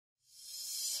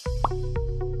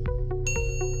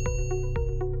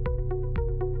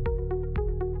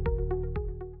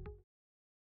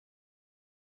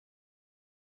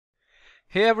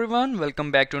Hey everyone,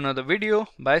 welcome back to another video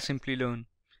by Simplilearn.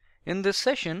 In this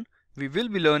session, we will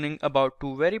be learning about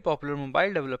two very popular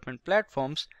mobile development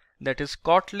platforms, that is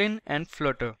Kotlin and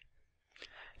Flutter.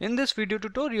 In this video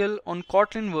tutorial on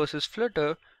Kotlin versus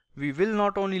Flutter, we will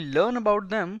not only learn about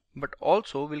them but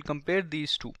also will compare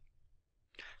these two.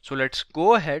 So let's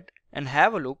go ahead and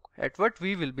have a look at what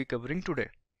we will be covering today.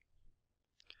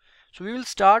 So we will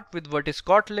start with what is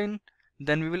Kotlin,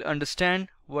 then we will understand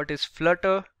what is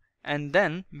Flutter, and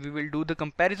then we will do the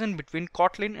comparison between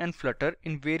Kotlin and Flutter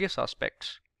in various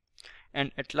aspects.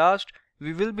 And at last,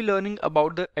 we will be learning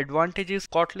about the advantages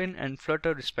of Kotlin and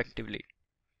Flutter respectively.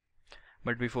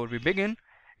 But before we begin,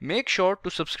 make sure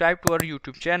to subscribe to our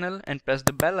YouTube channel and press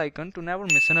the bell icon to never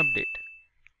miss an update.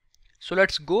 So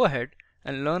let's go ahead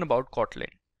and learn about Kotlin.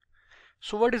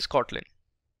 So what is Kotlin?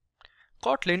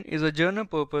 Kotlin is a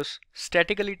general-purpose,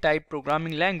 statically typed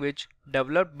programming language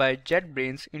developed by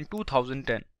JetBrains in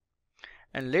 2010.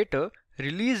 And later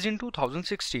released in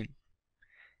 2016.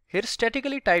 Here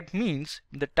statically typed means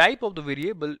the type of the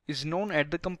variable is known at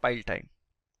the compile time.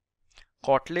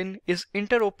 Kotlin is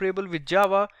interoperable with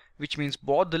Java, which means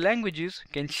both the languages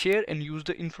can share and use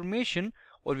the information,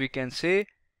 or we can say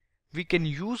we can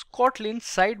use Kotlin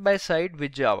side by side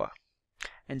with Java.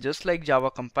 And just like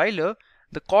Java compiler,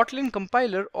 the Kotlin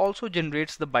compiler also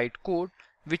generates the byte code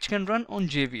which can run on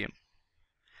JVM,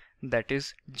 that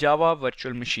is Java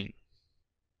Virtual Machine.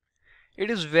 It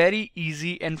is very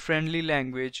easy and friendly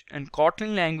language, and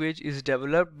Kotlin language is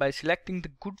developed by selecting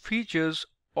the good features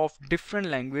of different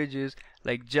languages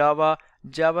like Java,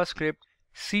 JavaScript,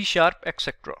 C#,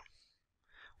 etc.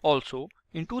 Also,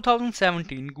 in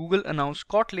 2017, Google announced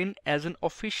Kotlin as an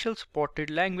official supported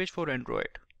language for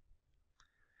Android.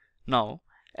 Now,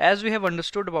 as we have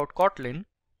understood about Kotlin,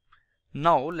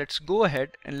 now let's go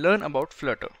ahead and learn about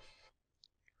Flutter.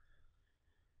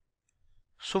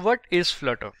 So what is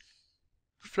Flutter?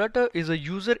 Flutter is a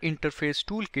user interface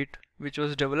toolkit which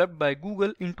was developed by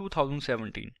Google in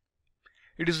 2017.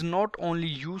 It is not only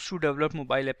used to develop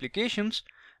mobile applications,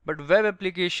 but web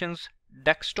applications,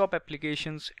 desktop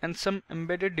applications, and some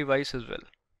embedded device as well.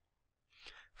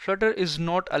 Flutter is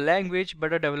not a language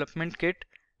but a development kit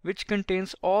which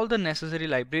contains all the necessary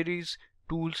libraries,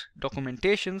 tools,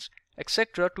 documentations,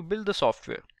 etc. to build the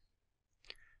software.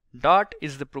 Dart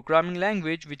is the programming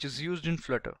language which is used in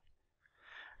Flutter.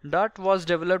 Dart was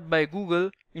developed by Google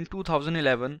in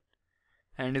 2011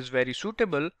 and is very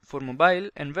suitable for mobile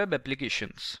and web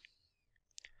applications.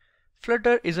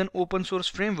 Flutter is an open source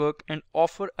framework and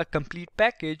offers a complete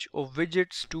package of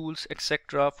widgets, tools,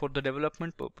 etc. for the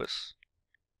development purpose.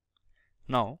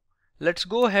 Now, let's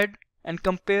go ahead and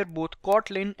compare both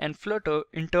Kotlin and Flutter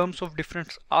in terms of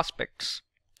different aspects.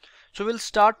 So we'll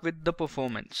start with the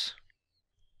performance.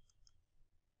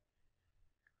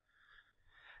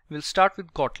 We'll start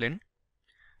with Kotlin.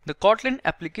 The Kotlin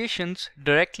applications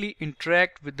directly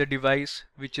interact with the device,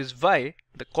 which is why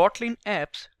the Kotlin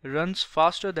apps runs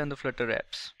faster than the Flutter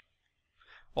apps.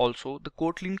 Also, the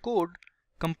Kotlin code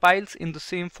compiles in the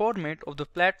same format of the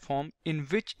platform in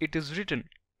which it is written,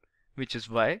 which is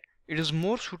why it is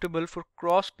more suitable for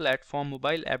cross-platform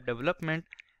mobile app development,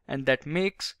 and that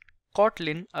makes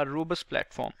Kotlin a robust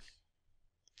platform.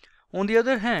 On the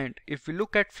other hand, if we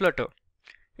look at Flutter,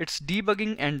 its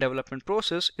debugging and development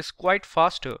process is quite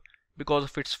faster because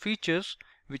of its features,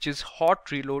 which is hot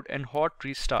reload and hot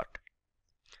restart.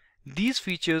 These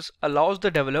features allows the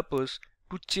developers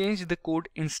to change the code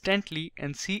instantly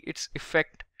and see its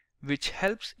effect, which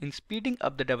helps in speeding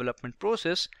up the development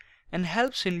process and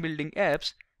helps in building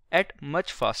apps at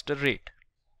much faster rate.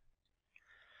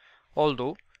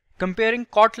 Although comparing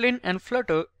Kotlin and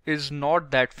Flutter is not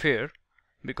that fair,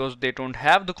 because they don't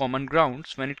have the common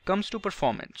grounds when it comes to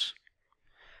performance.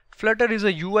 Flutter is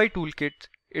a UI toolkit.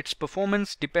 Its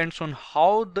performance depends on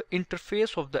how the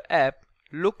interface of the app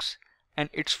looks and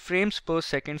its frames per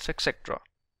second, etc.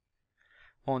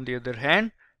 On the other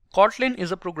hand, Kotlin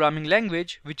is a programming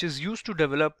language which is used to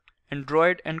develop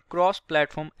Android and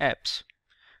cross-platform apps.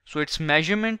 So its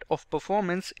measurement of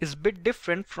performance is a bit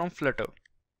different from Flutter.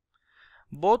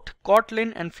 Both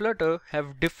Kotlin and Flutter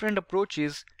have different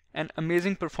approaches and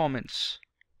amazing performance.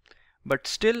 But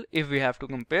still, if we have to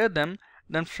compare them,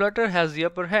 then Flutter has the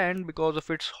upper hand because of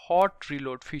its hot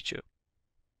reload feature.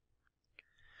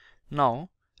 Now,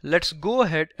 let's go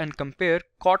ahead and compare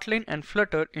Kotlin and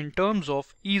Flutter in terms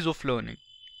of ease of learning.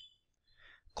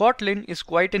 Kotlin is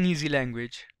quite an easy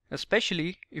language,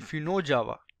 especially if you know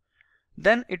Java.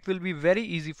 Then it will be very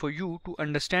easy for you to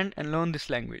understand and learn this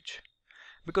language.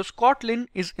 because Kotlin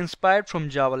is inspired from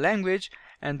Java language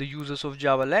and the users of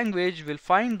Java language will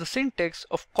find the syntax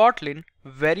of Kotlin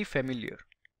very familiar.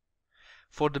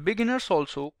 For the beginners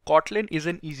also, Kotlin is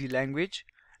an easy language.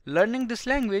 Learning this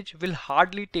language will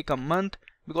hardly take a month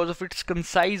because of its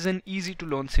concise and easy to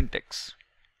learn syntax.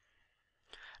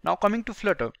 Now coming to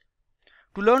Flutter.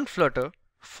 To learn Flutter,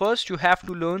 first you have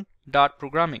to learn Dart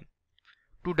programming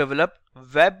to develop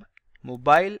web,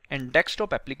 mobile and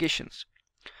desktop applications,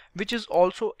 which is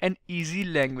also an easy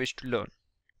language to learn.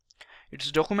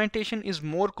 Its documentation is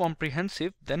more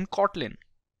comprehensive than Kotlin.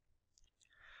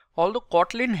 Although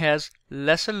Kotlin has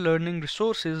lesser learning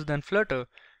resources than Flutter,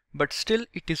 but still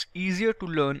it is easier to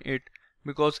learn it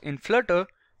because in Flutter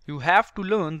you have to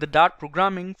learn the Dart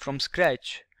programming from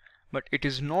scratch, but it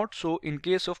is not so in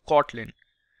case of Kotlin.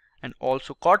 And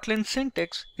also Kotlin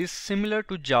syntax is similar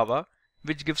to Java,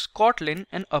 which gives Kotlin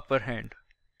an upper hand.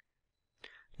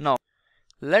 Now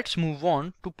let's move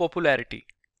on to popularity.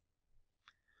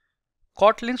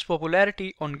 Kotlin's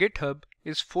popularity on GitHub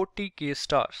is 40k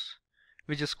stars,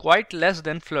 which is quite less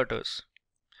than Flutter's.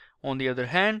 On the other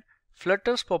hand,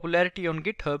 Flutter's popularity on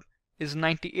GitHub is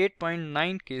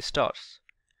 98.9k stars,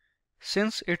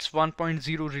 since its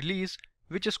 1.0 release,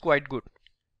 which is quite good.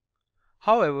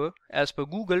 However, as per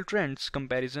Google Trends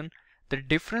comparison, the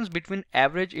difference between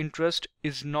average interest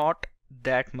is not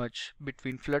that much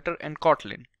between Flutter and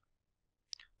Kotlin.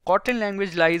 Kotlin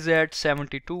language lies at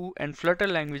 72 and Flutter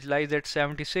language lies at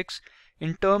 76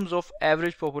 in terms of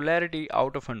average popularity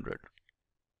out of 100.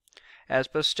 As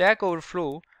per Stack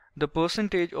Overflow, the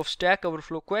percentage of Stack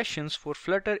Overflow questions for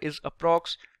Flutter is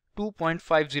approx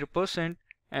 2.50%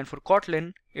 and for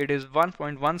Kotlin it is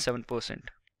 1.17%.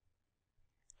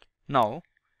 Now,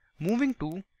 moving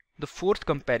to the fourth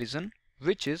comparison,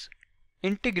 which is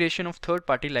integration of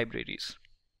third-party libraries.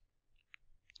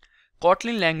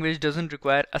 Kotlin language doesn't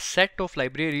require a set of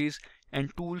libraries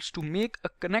and tools to make a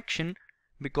connection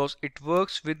because it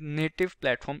works with native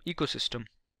platform ecosystem.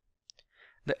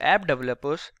 The app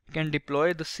developers can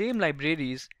deploy the same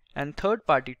libraries and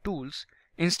third-party tools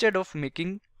instead of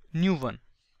making new one.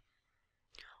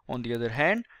 On the other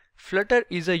hand, Flutter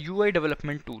is a UI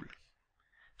development tool,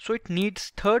 so it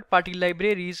needs third-party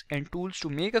libraries and tools to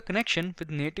make a connection with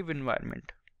native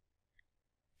environment.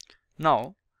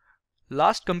 Now,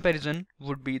 last comparison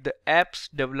would be the apps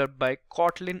developed by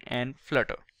Kotlin and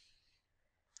Flutter.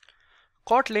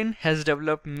 Kotlin has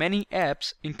developed many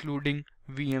apps including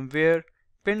VMware,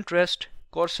 Pinterest,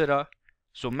 Coursera,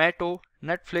 Zomato,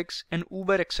 Netflix and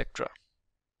Uber, etc.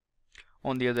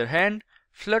 On the other hand,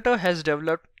 Flutter has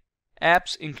developed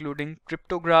apps including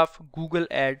Cryptograph, Google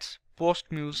Ads,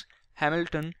 Postmuse,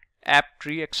 Hamilton,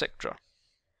 AppTree, etc.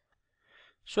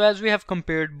 So as we have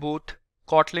compared both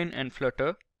Kotlin and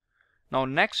Flutter, now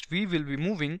next we will be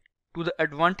moving to the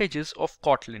advantages of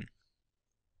Kotlin.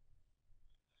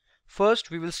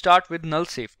 First we will start with null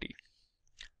safety.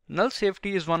 Null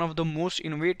safety is one of the most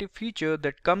innovative features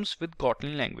that comes with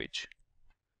Kotlin language.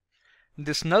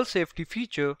 This null safety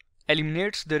feature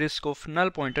eliminates the risk of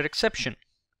null pointer exception.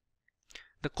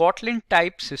 The Kotlin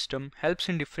type system helps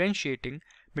in differentiating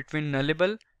between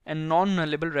nullable and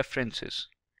non-nullable references,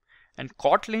 and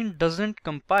Kotlin doesn't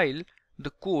compile the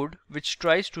code which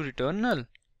tries to return null.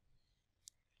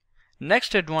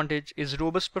 Next advantage is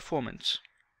robust performance.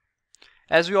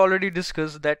 As we already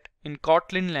discussed that in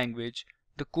Kotlin language,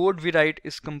 the code we write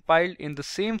is compiled in the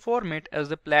same format as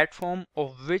the platform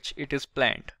of which it is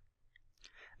planned.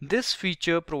 This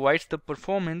feature provides the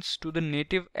performance to the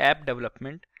native app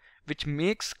development, which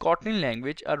makes Kotlin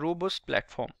language a robust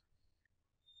platform.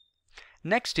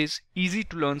 Next is easy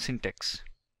to learn syntax.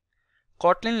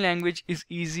 Kotlin language is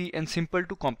easy and simple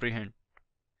to comprehend.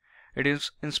 It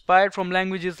is inspired from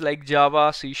languages like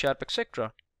Java, C#,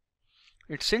 etc.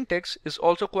 Its syntax is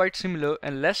also quite similar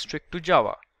and less strict to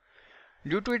Java.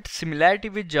 Due to its similarity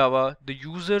with Java, the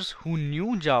users who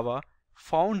knew Java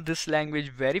found this language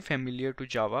very familiar to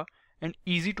Java and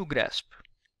easy to grasp.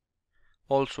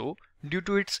 Also, due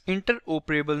to its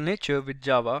interoperable nature with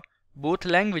Java, both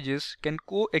languages can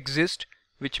coexist,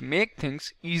 which make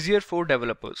things easier for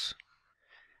developers.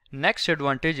 Next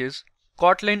advantage is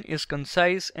Kotlin is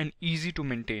concise and easy to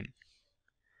maintain.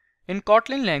 In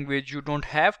Kotlin language, you don't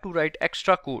have to write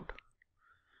extra code.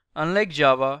 Unlike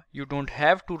Java, you don't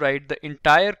have to write the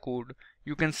entire code.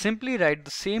 You can simply write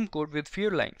the same code with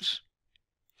fewer lines.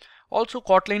 Also,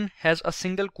 Kotlin has a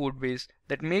single code base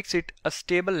that makes it a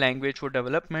stable language for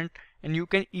development, and you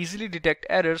can easily detect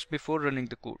errors before running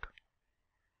the code.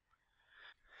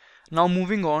 Now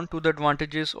moving on to the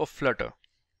advantages of Flutter.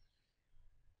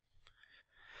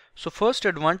 So first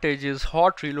advantage is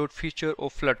hot reload feature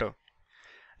of Flutter.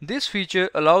 This feature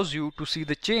allows you to see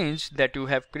the change that you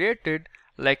have created,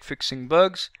 like fixing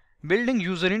bugs, building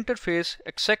user interface,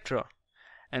 etc.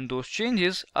 And those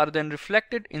changes are then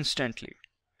reflected instantly.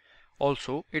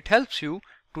 Also, it helps you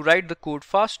to write the code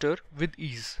faster with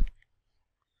ease.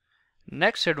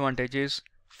 Next advantage is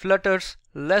Flutter's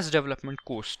less development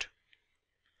cost.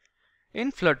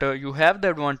 In Flutter, you have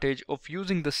the advantage of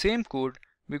using the same code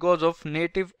because of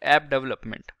native app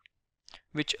development,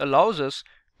 which allows us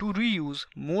to reuse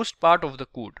most part of the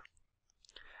code.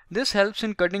 This helps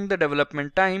in cutting the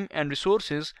development time and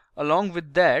resources. Along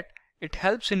with that, it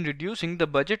helps in reducing the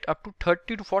budget up to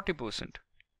 30 to 40%.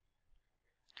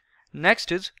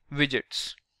 Next is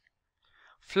widgets.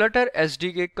 Flutter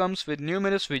SDK comes with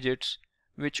numerous widgets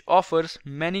which offers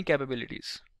many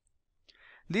capabilities.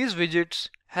 These widgets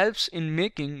helps in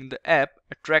making the app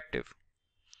attractive.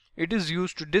 It is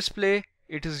used to display,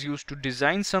 it is used to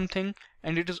design something,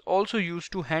 and it is also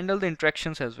used to handle the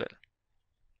interactions as well.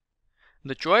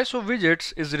 The choice of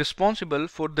widgets is responsible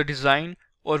for the design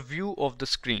or view of the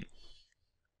screen.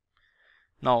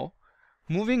 Now,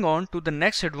 moving on to the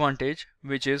next advantage,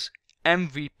 which is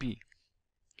MVP.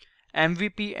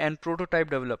 MVP and prototype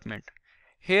development.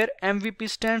 Here MVP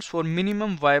stands for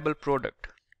minimum viable product.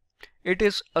 It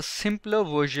is a simpler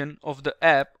version of the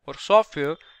app or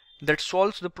software that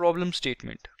solves the problem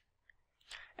statement.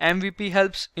 MVP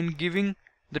helps in giving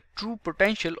the true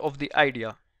potential of the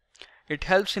idea. It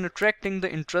helps in attracting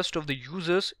the interest of the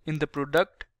users in the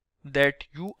product that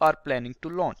you are planning to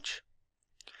launch.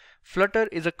 Flutter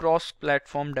is a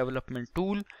cross-platform development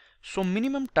tool, so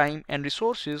minimum time and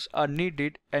resources are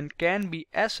needed and can be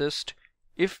assessed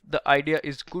if the idea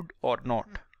is good or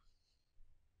not.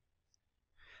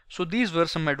 So these were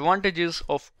some advantages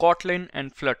of Kotlin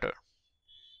and Flutter.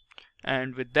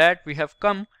 And with that, we have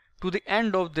come to the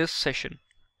end of this session.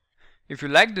 If you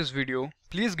like this video,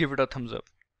 please give it a thumbs up.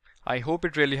 I hope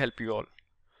it really helped you all.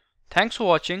 Thanks for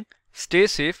watching, stay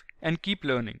safe and keep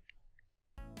learning.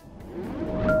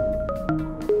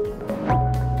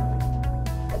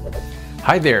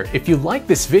 Hi there, if you like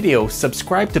this video,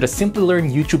 subscribe to the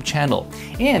Simplilearn YouTube channel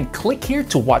and click here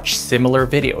to watch similar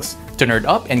videos. To nerd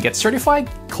up and get certified,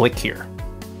 click here.